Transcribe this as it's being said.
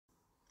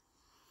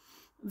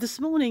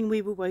This morning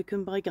we were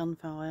woken by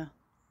gunfire.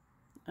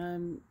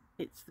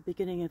 It's the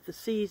beginning of the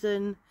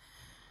season,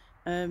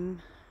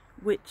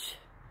 which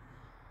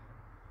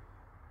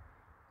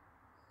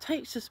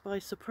takes us by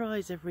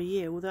surprise every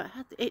year, although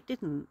it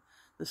didn't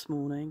this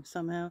morning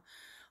somehow.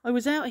 I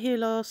was out here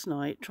last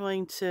night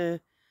trying to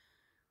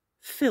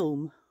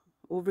film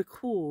or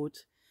record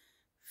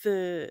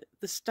the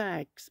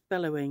stags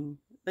bellowing.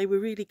 They were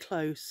really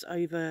close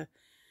over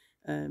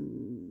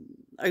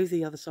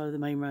the other side of the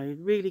main road,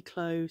 really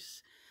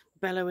close,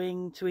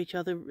 bellowing to each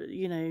other,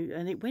 you know,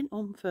 and it went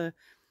on for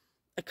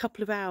a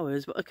couple of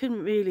hours, but I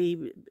couldn't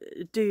really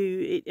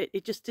do it.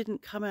 It just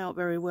didn't come out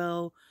very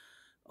well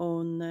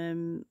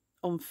on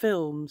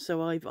film,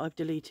 so I've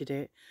deleted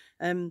it.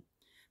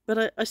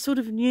 But I sort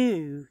of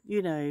knew,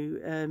 you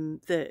know,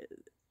 that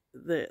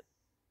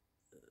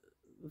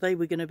they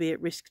were going to be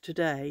at risk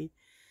today.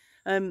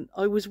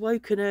 I was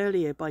woken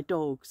earlier by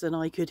dogs, and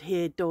I could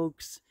hear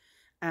dogs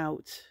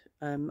out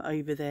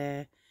over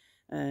there,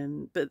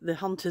 but the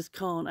hunters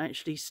can't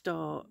actually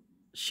start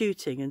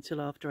shooting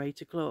until after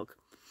 8 o'clock.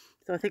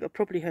 So I think I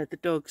probably heard the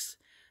dogs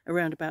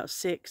around about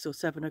 6 or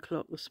 7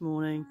 o'clock this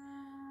morning.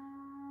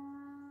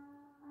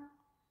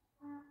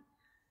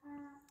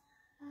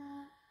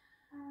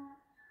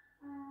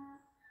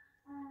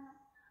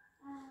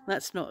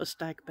 That's not a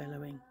stag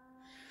bellowing.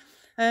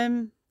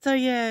 So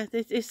yeah,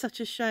 it's such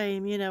a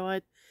shame, you know.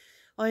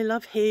 I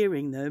love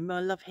hearing them.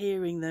 I love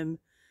hearing them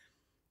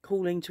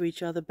calling to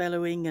each other,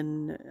 bellowing,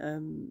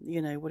 and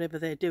you know, whatever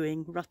they're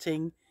doing,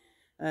 rutting,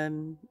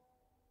 and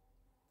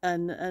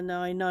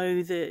I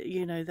know that,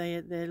 you know,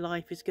 their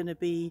life is going to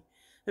be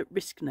at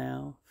risk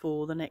now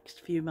for the next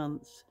few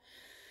months.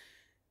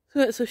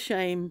 So it's a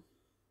shame.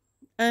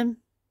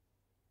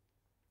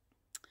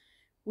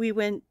 We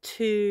went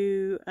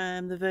to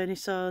the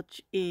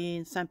vernissage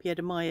in San Pier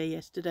de Maya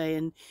yesterday,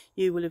 and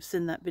you will have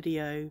seen that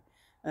video.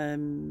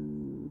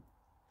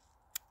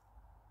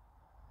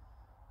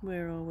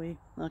 Where are we?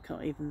 I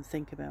can't even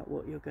think about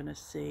what you're going to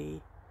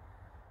see.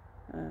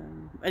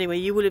 Anyway,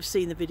 you will have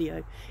seen the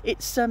video.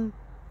 It's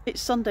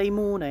Sunday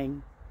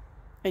morning,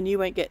 and you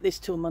won't get this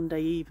till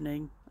Monday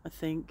evening, I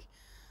think.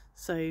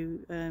 So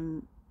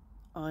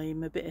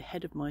I'm a bit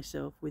ahead of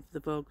myself with the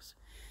vlogs.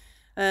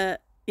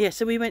 Yeah,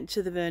 so we went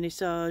to the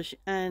vernissage,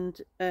 and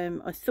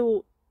I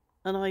thought,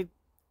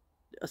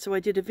 so I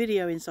did a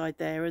video inside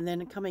there, and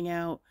then coming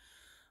out,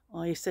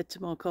 I said to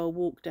Mark, I'll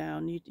walk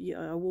down.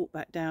 I walked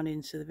back down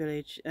into the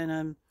village,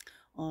 and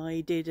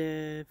I did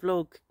a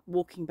vlog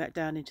walking back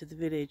down into the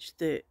village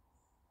that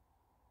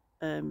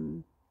I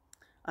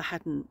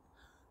hadn't.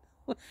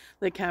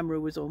 The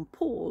camera was on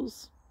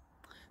pause,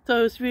 so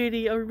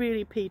I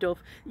really peed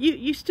off.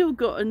 You still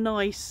got a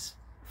nice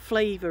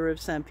flavour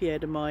of San Pier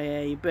de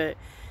Maya, but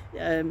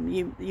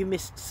you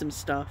missed some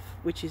stuff,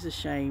 which is a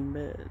shame.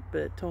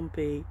 But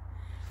Tompi.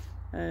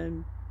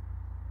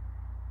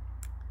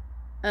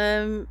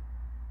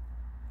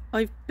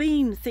 I've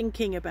been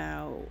thinking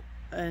about,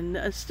 and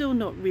I've still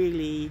not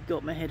really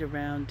got my head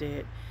around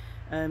it,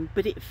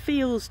 but it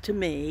feels to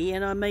me,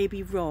 and I may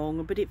be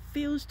wrong, but it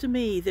feels to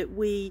me that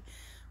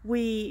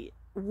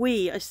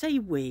I say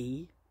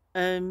we,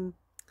 I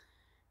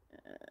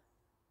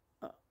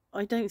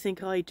don't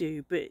think I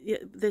do, but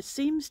there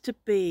seems to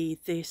be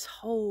this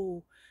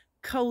whole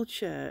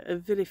culture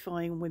of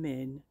vilifying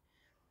women,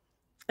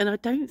 and I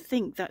don't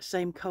think that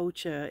same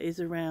culture is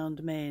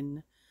around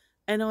men,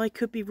 and I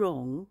could be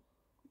wrong.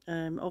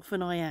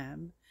 Often I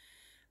am,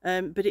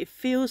 but it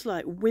feels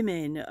like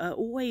women are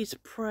always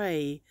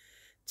prey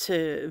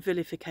to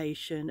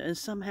vilification, and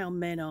somehow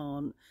men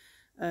aren't.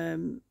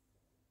 And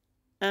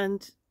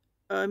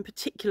I'm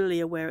particularly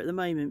aware at the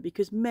moment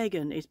because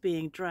Meghan is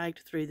being dragged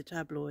through the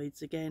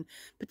tabloids again,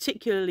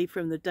 particularly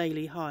from the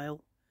Daily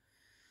Hile.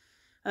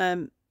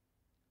 I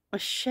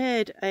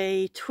shared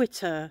a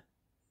Twitter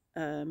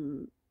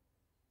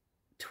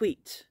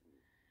tweet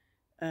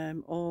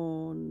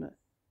on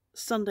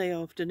Sunday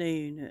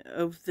afternoon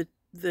of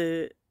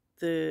the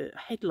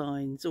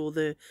headlines, or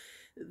the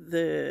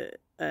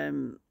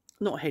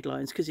not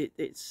headlines, because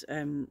it's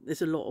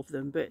there's a lot of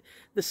them, but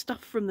the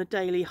stuff from the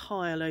Daily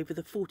Hile over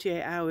the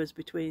 48 hours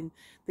between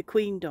the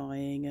Queen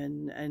dying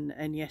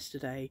and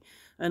yesterday,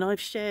 and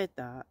I've shared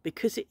that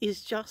because it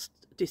is just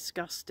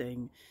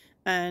disgusting,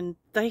 and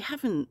they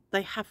have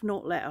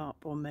not let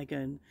up on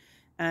Meghan,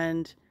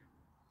 and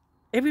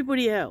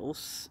everybody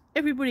else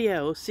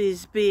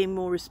is being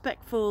more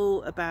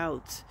respectful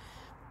about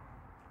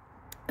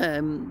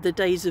the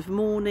days of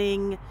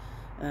mourning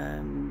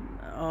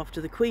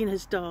after the Queen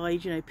has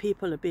died. You know,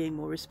 people are being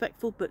more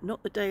respectful, but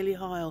not the Daily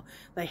Hile.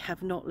 They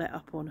have not let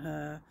up on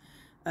her,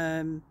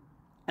 and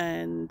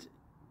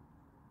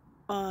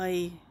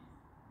I'm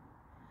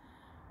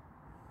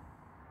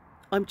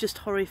just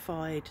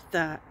horrified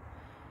that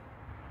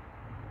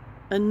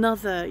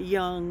another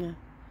young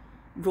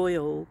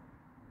royal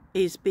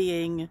is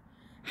being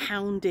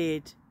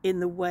hounded in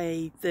the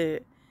way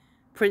that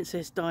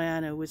Princess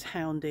Diana was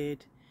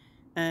hounded,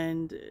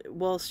 and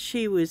whilst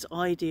she was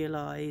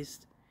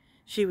idealised,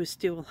 she was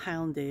still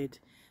hounded.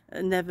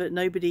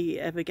 Nobody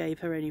ever gave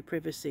her any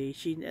privacy.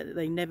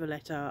 They never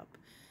let up.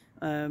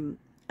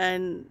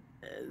 And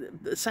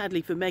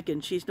sadly for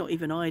Meghan, she's not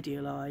even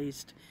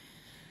idealised.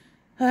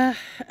 And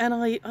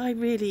I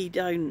really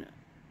don't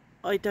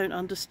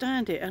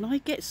understand it. And I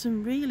get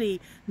some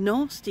really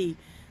nasty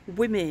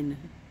women,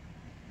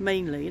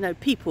 mainly,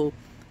 people,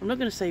 I'm not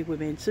going to say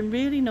women, some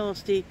really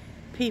nasty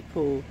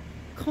people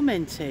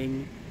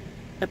commenting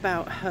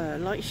about her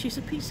like she's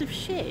a piece of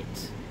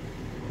shit.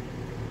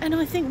 And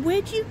I think,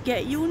 where do you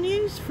get your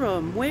news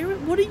from?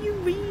 What are you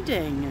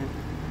reading?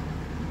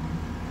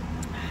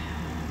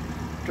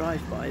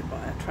 Drive-by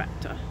a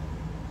tractor.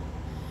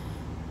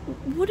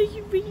 What are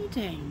you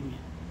reading?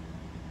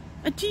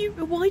 And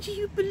why do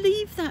you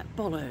believe that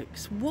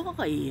bollocks?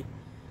 Why?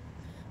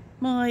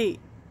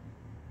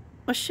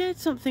 I shared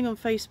something on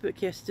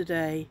Facebook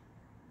yesterday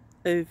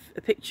of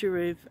a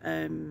picture of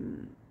I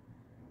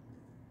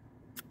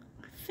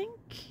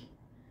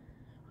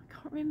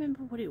can't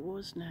remember what it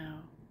was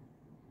now.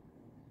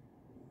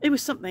 It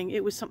was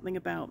something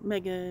about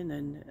Meghan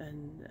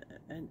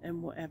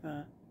and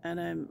whatever.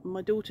 And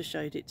my daughter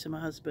showed it to my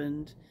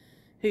husband,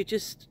 who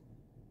just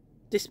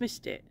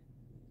dismissed it,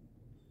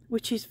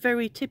 which is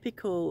very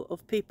typical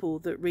of people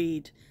that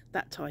read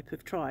that type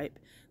of tripe.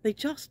 They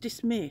just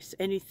dismiss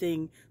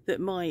anything that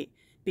might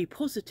be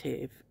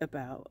positive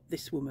about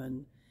this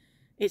woman.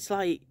 It's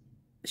like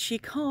she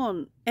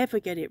can't ever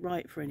get it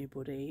right for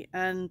anybody.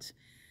 And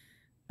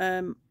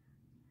I'm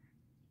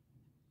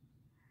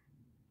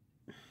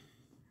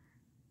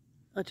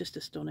just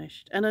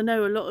astonished. And I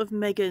know a lot of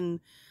Meghan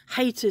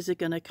haters are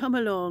going to come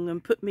along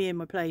and put me in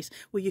my place.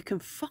 Well, you can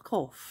fuck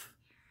off.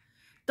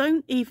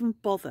 Don't even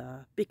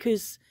bother,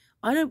 because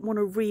I don't want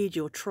to read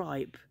your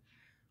tripe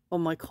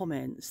on my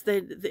comments.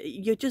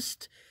 You're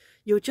just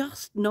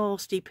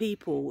nasty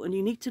people, and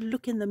you need to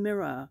look in the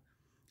mirror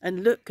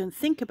and look and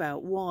think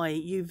about why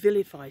you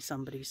vilify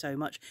somebody so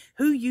much,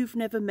 who you've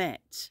never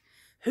met,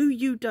 who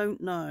you don't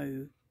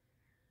know.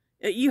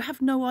 You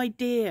have no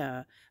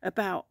idea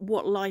about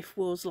what life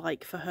was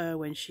like for her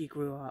when she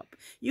grew up.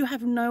 You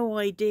have no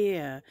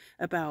idea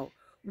about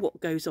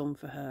what goes on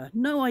for her.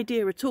 No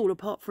idea at all,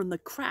 apart from the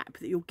crap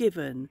that you're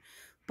given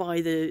by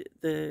the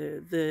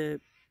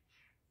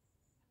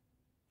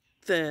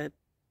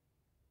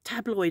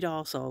tabloid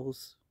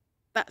arseholes.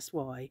 That's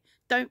why.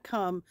 Don't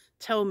come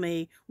tell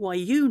me why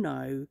you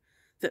know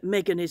that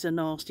Meghan is a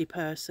nasty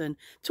person.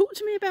 Talk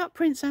to me about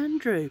Prince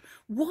Andrew.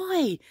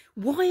 Why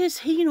is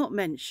he not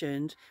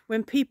mentioned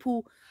when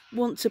people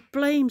want to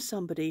blame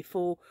somebody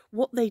for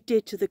what they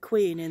did to the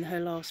Queen in her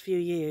last few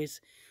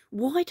years?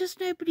 Why does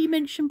nobody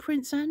mention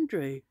Prince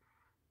Andrew?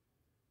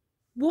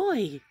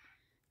 Why?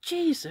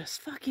 Jesus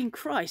fucking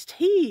Christ.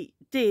 He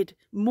did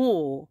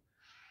more.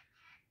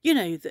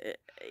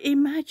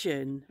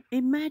 Imagine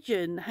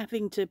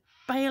having to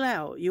bail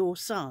out your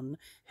son,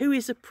 who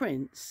is a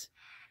prince,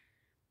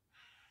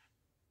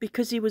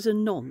 because he was a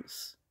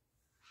nonce.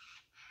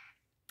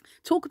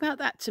 Talk about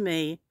that to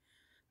me.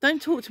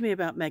 Don't talk to me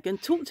about Meghan.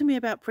 Talk to me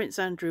about Prince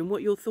Andrew and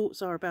what your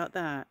thoughts are about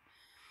that.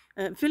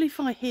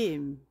 Vilify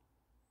him.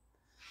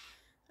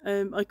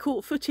 I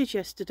caught footage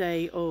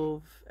yesterday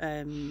of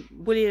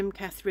William,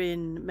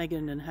 Catherine,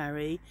 Meghan and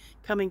Harry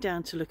coming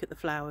down to look at the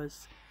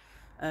flowers.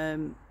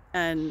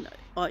 And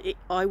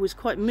I was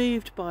quite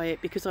moved by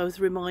it, because I was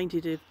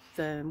reminded of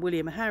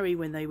William and Harry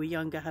when they were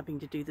younger, having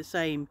to do the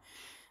same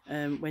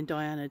when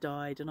Diana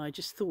died. And I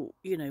just thought,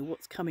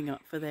 what's coming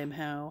up for them,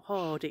 how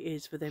hard it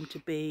is for them to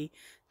be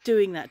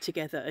doing that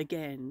together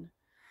again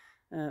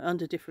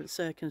under different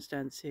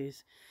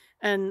circumstances.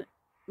 And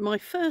my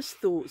first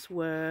thoughts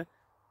were,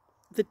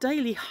 the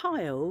Daily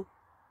Hile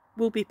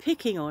will be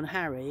picking on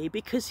Harry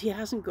because he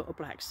hasn't got a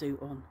black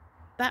suit on.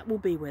 That will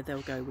be where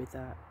they'll go with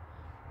that.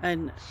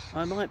 And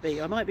I might be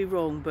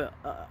wrong, but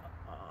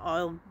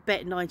I'll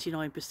bet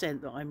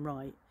 99% that I'm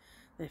right.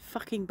 They're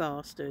fucking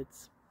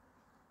bastards.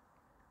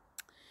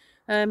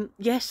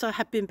 Yes, I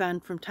have been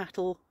banned from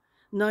Tattle.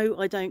 No,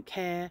 I don't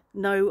care.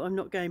 No, I'm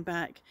not going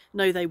back.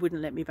 No, they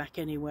wouldn't let me back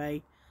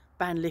anyway.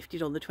 Ban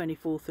lifted on the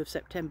 24th of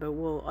September.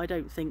 Well, I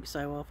don't think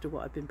so after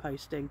what I've been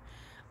posting.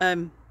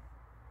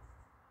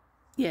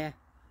 Yeah.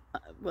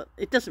 Well,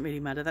 it doesn't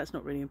really matter. That's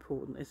not really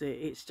important, is it?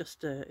 It's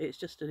just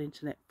an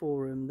internet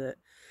forum that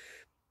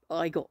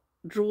I got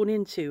drawn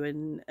into,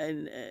 and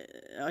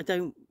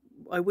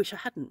I wish I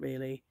hadn't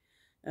really.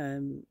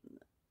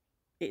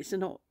 It's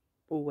not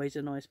always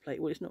a nice place.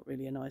 Well, it's not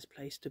really a nice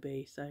place to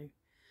be. So,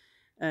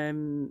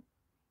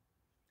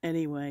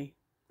 anyway,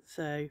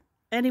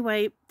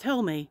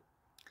 tell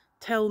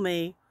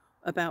me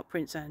about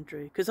Prince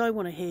Andrew, because I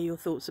want to hear your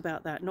thoughts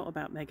about that, not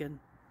about Meghan.